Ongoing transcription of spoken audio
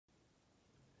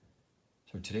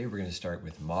So today we're going to start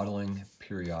with modeling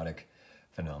periodic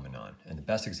phenomenon. And the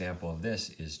best example of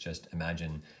this is just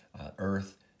imagine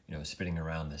Earth, spinning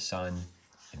around the sun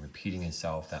and repeating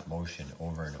itself, that motion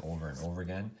over and over and over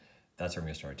again. That's what we're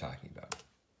going to start talking about.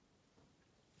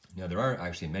 Now, there are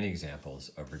actually many examples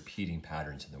of repeating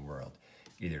patterns in the world,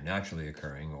 either naturally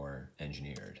occurring or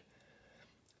engineered.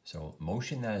 So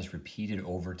motion that is repeated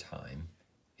over time,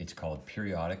 it's called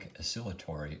periodic,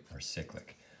 oscillatory, or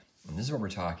cyclic. And this is what we're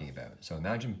talking about. So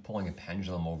imagine pulling a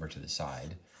pendulum over to the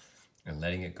side and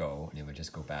letting it go, and it would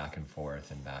just go back and forth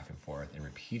and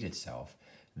repeat itself.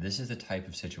 This is the type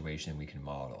of situation we can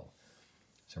model.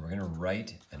 So we're going to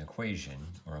write an equation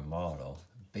or a model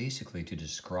basically to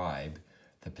describe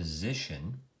the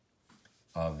position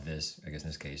of this, I guess in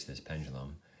this case, this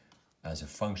pendulum, as a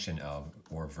function of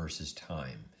or versus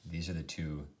time. These are the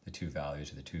two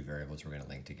values or the two variables we're going to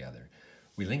link together.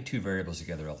 We link two variables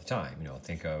together all the time.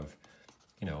 Think of,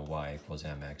 y equals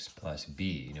mx plus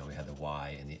b. We had the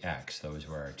y and the x. Those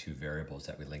were our two variables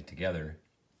that we linked together.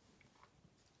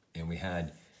 And we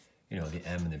had, the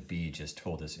m and the b just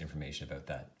told us information about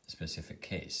that specific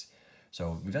case.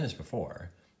 So we've done this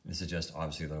before. This is just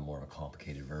obviously a little more of a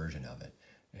complicated version of it.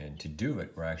 And to do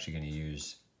it, we're actually going to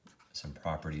use some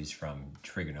properties from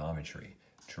trigonometry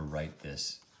to write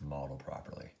this model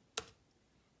properly.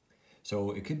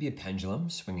 So it could be a pendulum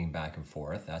swinging back and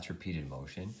forth, that's repeated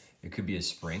motion. It could be a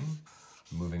spring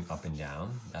moving up and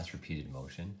down, that's repeated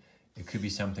motion. It could be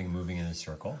something moving in a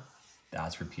circle,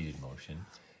 that's repeated motion.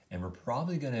 And we're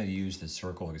probably going to use the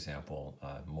circle example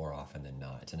more often than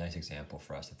not. It's a nice example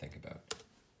for us to think about.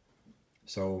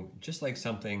 So just like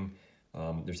something,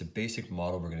 there's a basic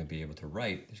model we're going to be able to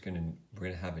write. We're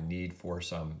going to have a need for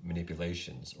some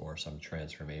manipulations or some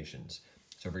transformations.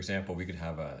 So for example, we could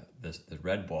have the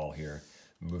red ball here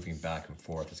moving back and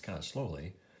forth just kind of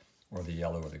slowly, or the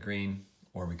yellow or the green,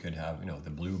 or we could have the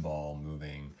blue ball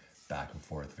moving back and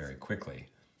forth very quickly.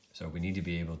 So we need to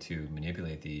be able to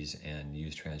manipulate these and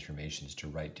use transformations to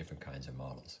write different kinds of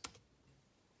models.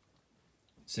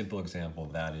 Simple example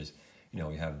of that is, you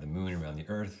have the moon around the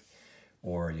Earth,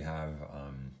 or you have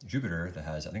Jupiter that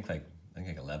has I think like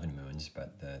 11 moons,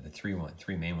 but the three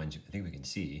main ones I think we can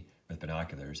see with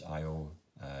binoculars, Io,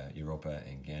 Europa,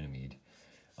 and Ganymede.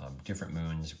 Different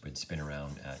moons would spin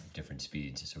around at different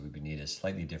speeds, so we would need a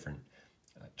slightly different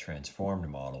transformed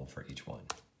model for each one.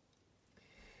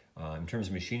 In terms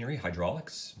of machinery,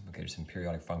 hydraulics, there's some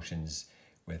periodic functions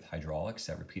with hydraulics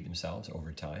that repeat themselves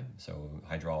over time. So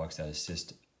hydraulics that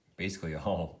assist basically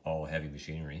all heavy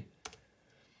machinery.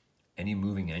 Any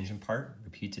moving engine part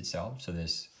repeats itself, so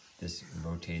this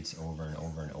rotates over and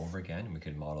over and over again, and we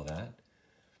could model that.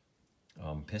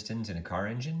 Pistons in a car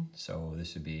engine, so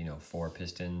this would be 4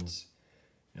 pistons.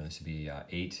 This would be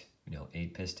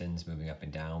 8 pistons moving up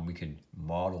and down. We could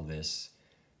model this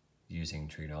using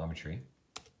trigonometry.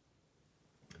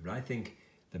 But I think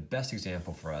the best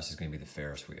example for us is going to be the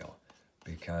Ferris wheel,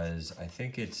 because I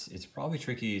think it's probably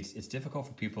tricky. It's difficult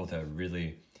for people to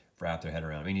really wrap their head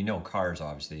around. I mean, cars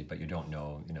obviously, but you don't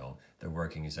know the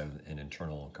workings of an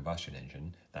internal combustion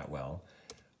engine that well.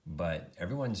 But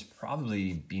everyone's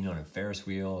probably been on a Ferris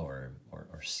wheel or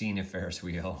seen a Ferris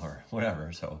wheel or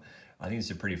whatever. So I think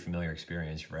it's a pretty familiar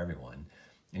experience for everyone.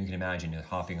 And you can imagine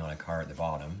hopping on a car at the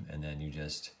bottom, and then you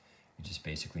just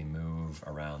basically move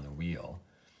around the wheel.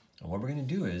 And what we're going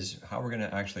to do is, how we're going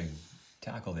to actually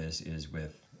tackle this is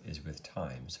with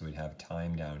time. So we'd have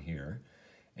time down here,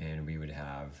 and we would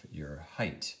have your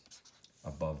height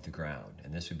above the ground,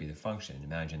 and this would be the function.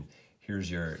 Imagine here's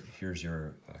your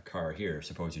car here.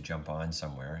 Suppose you jump on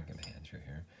somewhere. Get my hand through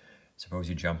here. Suppose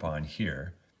you jump on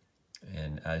here,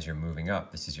 and as you're moving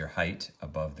up, this is your height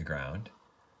above the ground.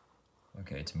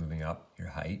 Okay, it's moving up your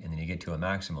height, and then you get to a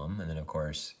maximum, and then of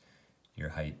course your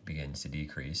height begins to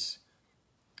decrease,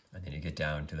 and then you get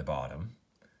down to the bottom,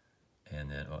 and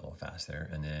then a little fast there,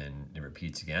 and then it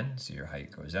repeats again. So your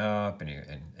height goes up,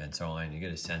 and so on. You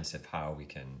get a sense of how we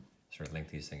can sort of link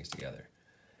these things together.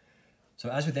 So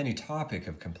as with any topic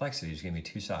of complexity, there's going to be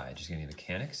two sides. There's going to be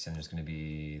mechanics, and there's going to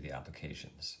be the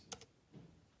applications.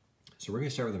 So we're going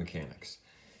to start with the mechanics.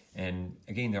 And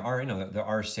again, there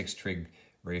are 6 trig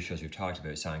ratios we've talked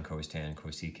about: sine, costan,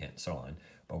 cosecant, and so on.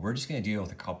 But we're just going to deal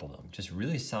with a couple of them. Just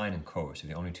really sine and cos are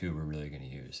the only two we're really going to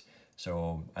use.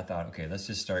 So I thought, okay, let's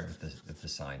just start with the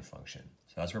sine function.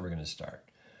 So that's where we're going to start.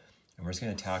 And we're just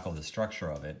going to tackle the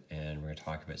structure of it, and we're going to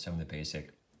talk about some of the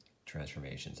basic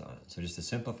transformations on it. So just to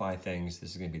simplify things, this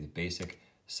is going to be the basic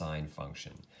sine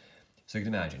function. So you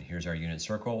can imagine, here's our unit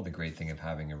circle. The great thing of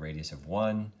having a radius of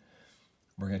 1.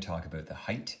 We're going to talk about the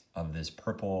height of this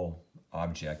purple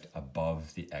object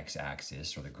above the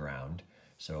x-axis, or the ground.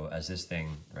 So as this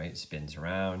thing, right, spins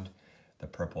around, the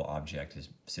purple object is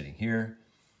sitting here,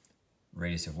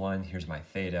 radius of 1, here's my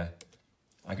theta.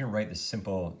 I can write this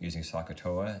simple using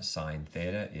SOHCAHTOA. Sine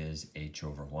theta is h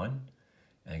over 1.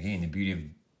 And again, the beauty of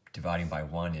dividing by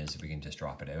 1 is we can just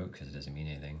drop it out because it doesn't mean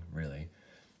anything, really.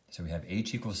 So we have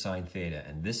h equals sine theta,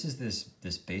 and this is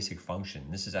this basic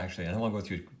function. This is actually, I don't want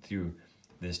to go through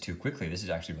this too quickly. This is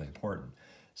actually really important.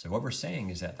 So what we're saying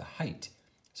is that the height,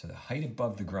 so the height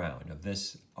above the ground of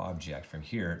this object from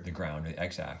here, the ground, the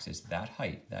x-axis, that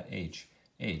height, that h,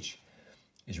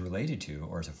 is related to,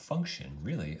 or is a function,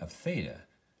 really, of theta,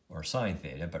 or sine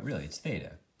theta, but really it's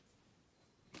theta.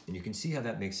 And you can see how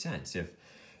that makes sense.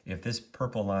 If this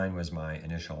purple line was my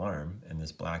initial arm, and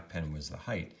this black pen was the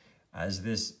height, as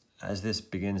this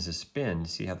begins to spin,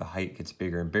 see how the height gets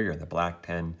bigger and bigger, the black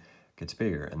pen gets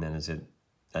bigger, and then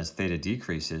as theta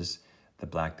decreases, the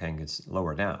black pen gets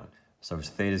lower down. So as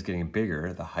theta is getting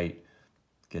bigger, the height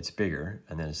gets bigger,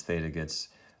 and then as theta gets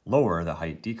lower, the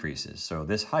height decreases. So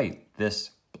this height,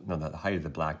 the height of the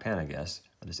black pen, I guess,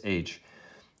 or this h,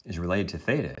 is related to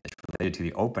theta. It's related to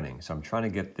the opening. So I'm trying to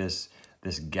get this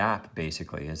gap,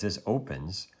 basically. As this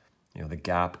opens, the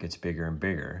gap gets bigger and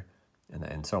bigger,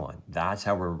 and so on. That's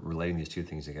how we're relating these two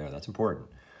things together. That's important.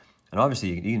 And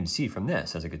obviously, you can see from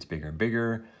this, as it gets bigger and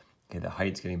bigger, okay, the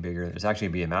height's getting bigger. There's actually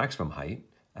going to be a maximum height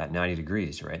at 90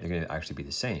 degrees, right? They're going to actually be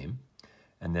the same.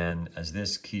 And then as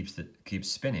this keeps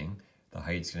spinning, the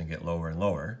height's going to get lower and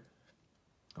lower.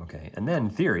 Okay, and then in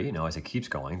theory, as it keeps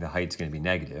going, the height's going to be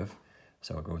negative.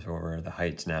 So it goes over, the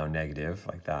height's now negative,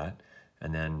 like that.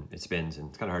 And then it spins, and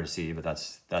it's kind of hard to see, but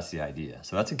that's the idea.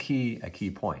 So that's a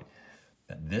key point.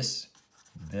 That this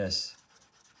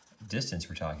distance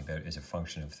we're talking about is a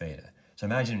function of theta. So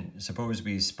suppose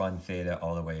we spun theta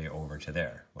all the way over to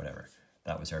there, whatever.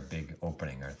 That was our big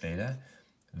opening, our theta.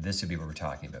 This would be what we're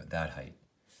talking about, that height.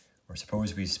 Or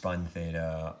suppose we spun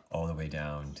theta all the way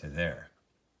down to there.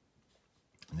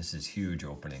 And this is huge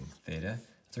opening, theta.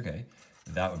 That's okay.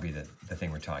 That would be the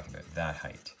thing we're talking about, that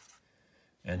height.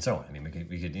 And so on. I mean, we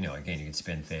could, again, you could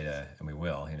spin theta, and we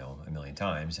will, a million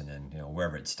times, and then,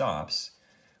 wherever it stops,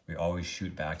 we always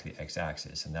shoot back to the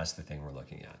x-axis, and that's the thing we're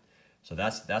looking at. So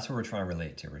that's what we're trying to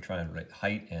relate to. We're trying to relate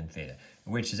height and theta,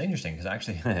 which is interesting because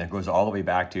actually it goes all the way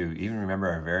back to, even remember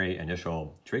our very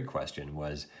initial trig question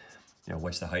was,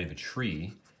 what's the height of a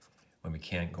tree when we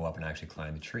can't go up and actually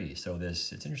climb the tree? So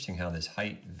it's interesting how this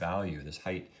height value, this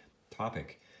height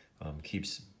topic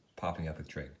keeps popping up with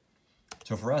trig.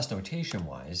 So for us,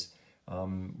 notation-wise,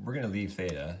 we're going to leave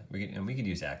theta, we could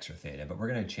use x or theta, but we're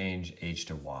going to change h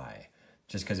to y.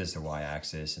 Just because it's the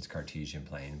y-axis, it's Cartesian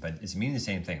plane, but it's meaning the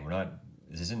same thing.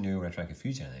 This isn't new, we're not trying to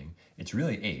confuse anything. It's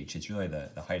really h, it's really the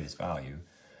height of this value,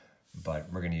 but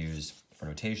we're going to use, for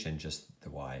notation, just the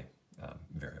y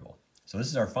variable. So this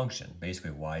is our function,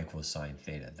 basically y equals sine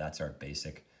theta. That's our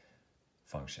basic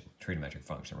function, trigonometric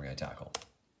function we're going to tackle.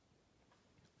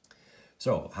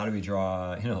 So how do we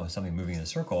draw, something moving in a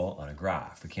circle on a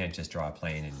graph? We can't just draw a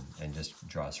plane and just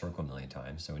draw a circle a million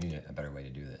times, so we need a better way to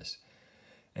do this.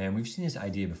 And we've seen this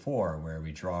idea before where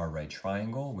we draw a right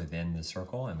triangle within the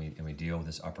circle and we deal with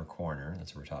this upper corner.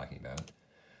 That's what we're talking about.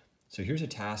 So here's a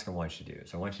task I want you to do.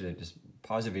 So I want you to just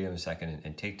pause the video in a second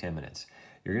and take 10 minutes.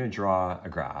 You're going to draw a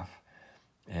graph,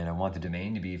 and I want the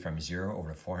domain to be from 0 over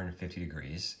to 450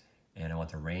 degrees, and I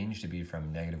want the range to be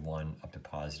from -1 up to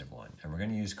 +1. And we're going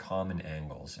to use common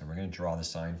angles, and we're going to draw the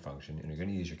sine function, and you're going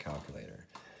to use your calculator.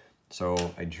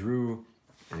 So I drew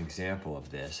an example of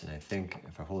this, and I think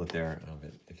if I hold it there, I don't know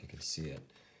if you can see it.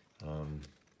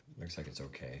 Looks like it's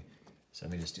okay. So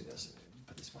let me just do this.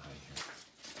 Put this behind here.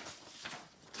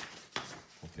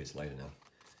 Hopefully it's light enough.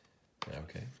 Yeah,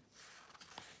 okay.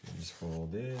 Just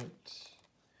hold it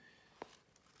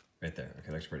right there.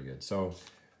 Okay, looks pretty good. So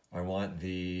I want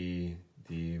the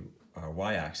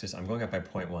y-axis. I'm going up by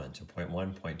 0.1. So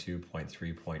 0.1, 0.2,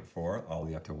 0.3, 0.4, all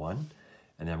the way up to 1.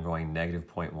 And then I'm going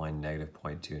 -0.1,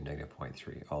 -0.2,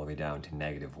 -0.3, all the way down to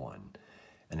 -1.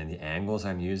 And then the angles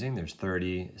I'm using, there's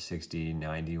 30, 60,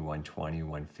 90, 120,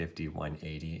 150,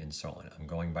 180, and so on. I'm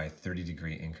going by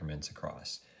 30-degree increments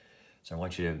across. So I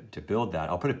want you to build that.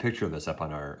 I'll put a picture of this up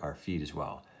on our feed as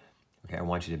well. Okay, I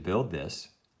want you to build this.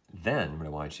 Then what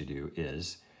I want you to do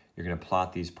is you're going to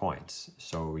plot these points.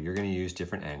 So you're going to use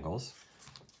different angles.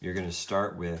 You're going to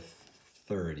start with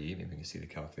 30. Maybe we can see the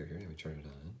calculator here. Let me turn it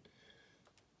on.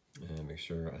 And make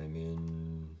sure I'm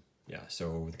in, yeah,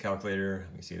 so with the calculator,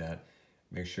 let me see that.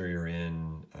 Make sure you're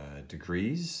in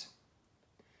degrees.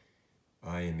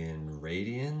 I am in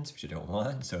radians, which you don't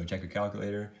want, so check your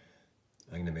calculator.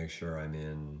 I'm gonna make sure I'm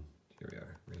in, here we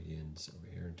are, radians over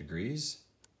here, degrees.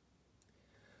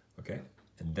 Okay,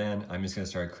 And then I'm just gonna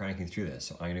start cranking through this.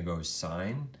 So I'm gonna go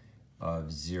sine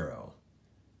of 0.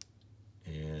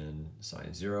 And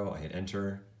sine 0, I hit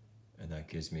enter, and that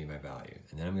gives me my value.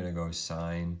 And then I'm gonna go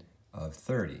sine of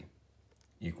 30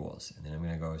 equals. And then I'm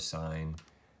gonna go sine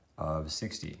of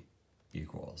 60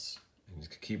 equals. I'm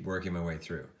just gonna keep working my way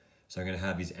through. So I'm gonna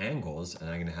have these angles, and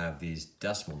I'm gonna have these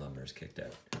decimal numbers kicked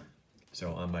out.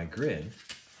 So on my grid,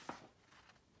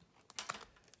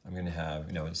 I'm gonna have,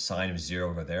 sine of 0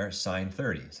 over there, sine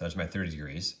 30. So that's my 30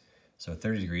 degrees. So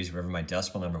 30 degrees, whatever my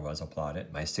decimal number was, I'll plot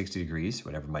it. My 60 degrees,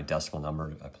 whatever my decimal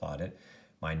number, I plot it.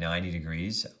 My 90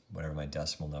 degrees, whatever my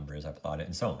decimal number is, I plot it,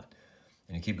 and so on.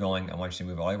 And you keep going. I want you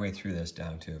to move all the way through this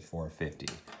down to 450.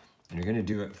 And you're gonna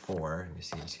do it for, let me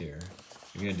see it's here.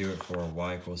 You're gonna do it for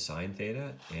y equals sine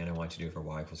theta, and I want you to do it for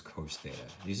y equals cos theta.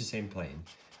 Use the same plane.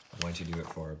 I want you to do it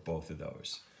for both of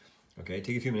those. Okay,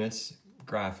 take a few minutes,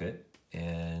 graph it,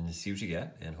 and see what you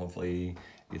get, and hopefully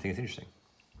you think it's interesting.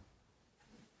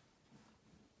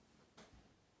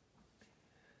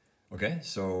 Okay,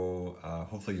 so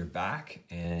hopefully you're back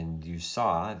and you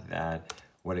saw that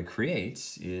what it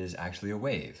creates is actually a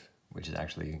wave, which is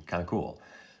actually kind of cool.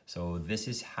 So this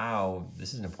is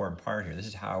an important part here. This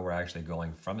is how we're actually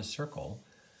going from a circle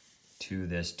to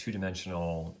this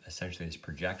two-dimensional, essentially this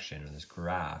projection or this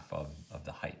graph of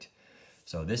the height.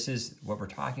 So this is, what we're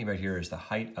talking about here is the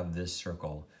height of this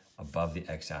circle above the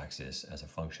x-axis as a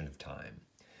function of time.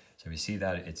 So we see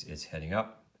that it's heading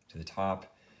up to the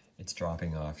top, it's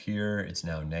dropping off here, it's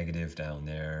now negative down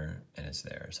there, and it's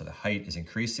there. So the height is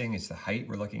increasing, it's the height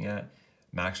we're looking at.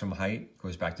 Maximum height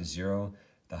goes back to 0.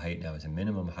 The height now is a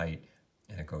minimum height,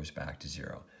 and it goes back to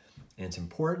 0. And it's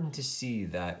important to see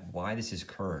that why this is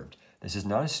curved. This is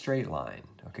not a straight line,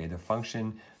 okay? The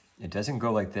function, it doesn't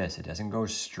go like this. It doesn't go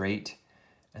straight,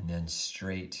 and then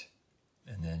straight,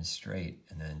 and then straight,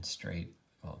 and then straight,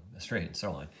 well, straight, and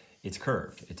so on. It's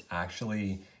curved. It's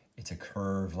a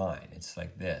curved line. It's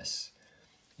like this.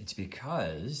 It's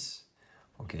because,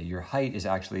 okay, your height is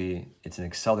actually, it's an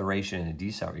acceleration and a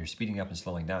decel. You're speeding up and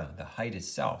slowing down. The height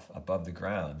itself above the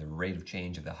ground, the rate of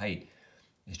change of the height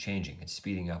is changing. It's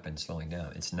speeding up and slowing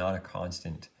down. It's not a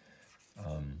constant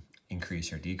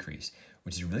increase or decrease,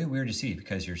 which is really weird to see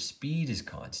because your speed is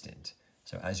constant.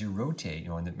 So as you rotate,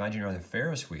 imagine you're on the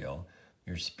Ferris wheel,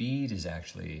 your speed is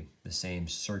actually the same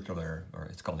circular, or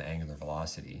it's called an angular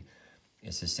velocity.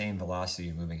 It's the same velocity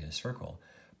you're moving in a circle,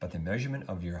 but the measurement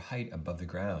of your height above the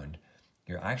ground,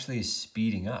 you're actually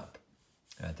speeding up.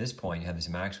 At this point, you have this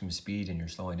maximum speed and you're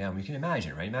slowing down. You can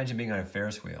imagine, right? Imagine being on a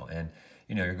Ferris wheel and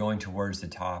you're going towards the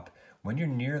top. When you're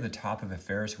near the top of a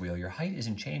Ferris wheel, your height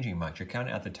isn't changing much. You're kind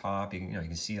of at the top. You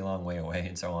can see a long way away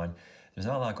and so on. There's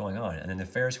not a lot going on. And then the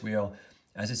Ferris wheel,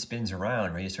 as it spins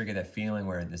around, right, you sort of get that feeling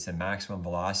where it's the maximum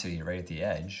velocity right at the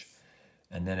edge,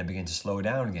 and then it begins to slow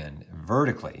down again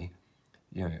vertically.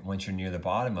 Once you're near the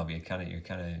bottom of it, you're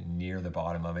kind of near the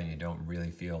bottom of it, and you don't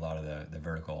really feel a lot of the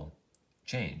vertical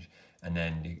change. And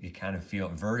then you kind of feel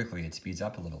vertically it speeds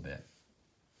up a little bit.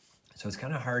 So it's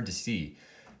kind of hard to see.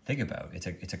 Think about it.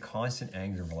 It's a constant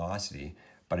angular velocity,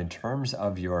 but in terms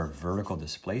of your vertical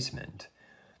displacement,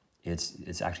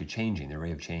 it's actually changing. The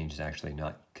rate of change is actually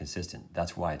not consistent.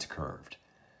 That's why it's curved.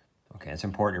 Okay, it's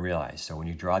important to realize. So when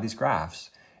you draw these graphs,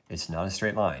 it's not a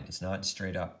straight line. It's not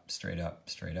straight up, straight up,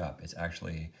 straight up. It's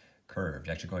actually curved,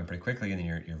 actually going pretty quickly, and then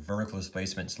your vertical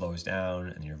displacement slows down,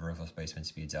 and your vertical displacement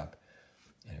speeds up,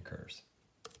 and it curves.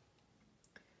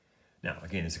 Now,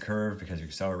 again, it's a curve because you're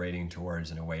accelerating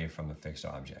towards and away from a fixed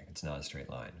object. It's not a straight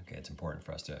line. Okay, it's important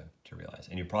for us to realize.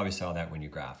 And you probably saw that when you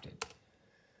graphed it.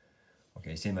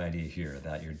 Okay, same idea here,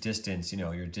 that your distance,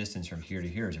 your distance from here to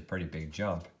here is a pretty big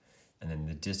jump, and then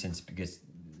the distance gets,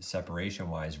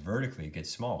 separation-wise, vertically, gets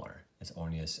smaller. It's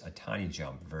only a tiny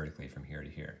jump vertically from here to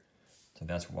here. So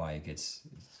that's why it gets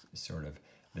sort of,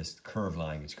 this curved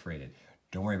line gets created.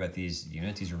 Don't worry about these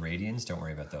units. These are radians. Don't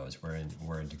worry about those. We're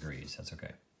in degrees. That's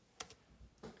okay.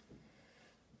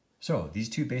 So these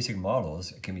two basic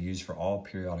models can be used for all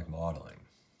periodic modeling.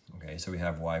 Okay, so we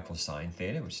have y equals sine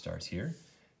theta, which starts here,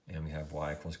 and we have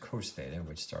y equals cos theta,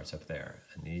 which starts up there.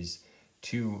 And these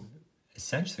two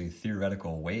essentially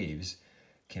theoretical waves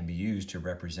can be used to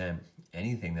represent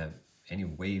anything that, any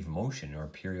wave motion or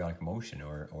periodic motion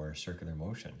or circular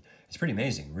motion. It's pretty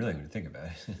amazing, really, when you think about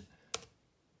it.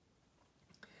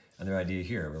 Another idea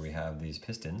here where we have these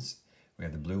pistons. We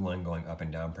have the blue one going up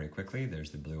and down pretty quickly. There's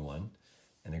the blue one,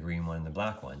 and the green one and the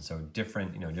black one. So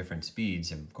different, different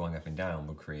speeds of going up and down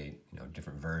will create,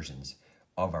 different versions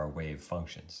of our wave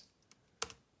functions.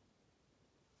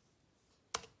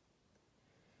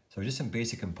 So just some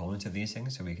basic components of these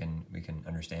things so we can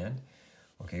understand.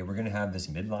 Okay, we're going to have this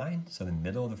midline. So the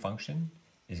middle of the function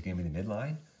is going to be the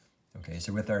midline. Okay,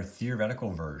 so with our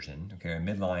theoretical version, okay, our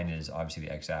midline is obviously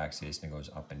the x-axis and it goes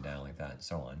up and down like that and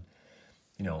so on.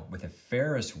 You know, with a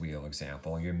Ferris wheel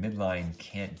example, your midline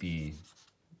can't be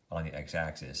on the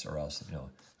x-axis, or else, you know,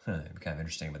 it'd be kind of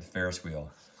interesting, but the Ferris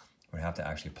wheel would have to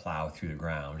actually plow through the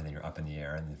ground, and then you're up in the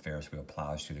air and the Ferris wheel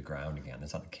plows through the ground again.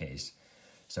 That's not the case.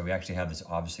 So we actually have this,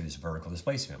 obviously, this vertical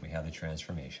displacement. We have the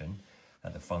transformation,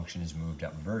 that the function is moved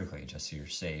up vertically, just so you're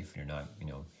safe, and you're not, you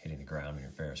know, hitting the ground on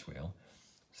your Ferris wheel.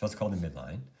 So that's called the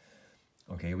midline.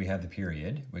 Okay, we have the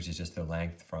period, which is just the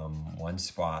length from one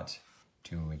spot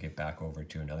to when we get back over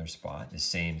to another spot, the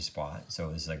same spot.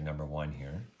 So this is like number 1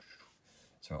 here.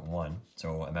 So at 1.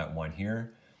 So I'm at 1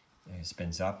 here. It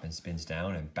spins up and spins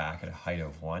down and back at a height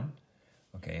of 1.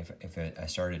 Okay, if I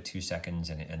started at 2 seconds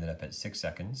and it ended up at 6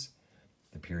 seconds,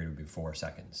 the period would be 4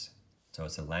 seconds. So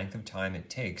it's the length of time it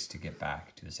takes to get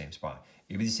back to the same spot.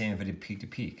 It would be the same if I did peak to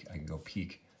peak. I could go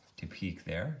peak to peak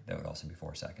there. That would also be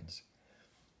 4 seconds.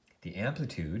 The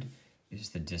amplitude is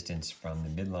the distance from the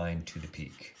midline to the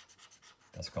peak.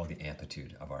 That's called the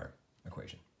amplitude of our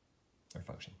equation, our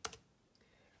function.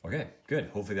 Okay, good.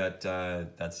 Hopefully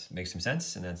that makes some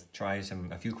sense. And let's try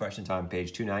a few questions on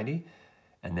page 290,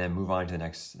 and then move on to the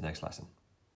next lesson.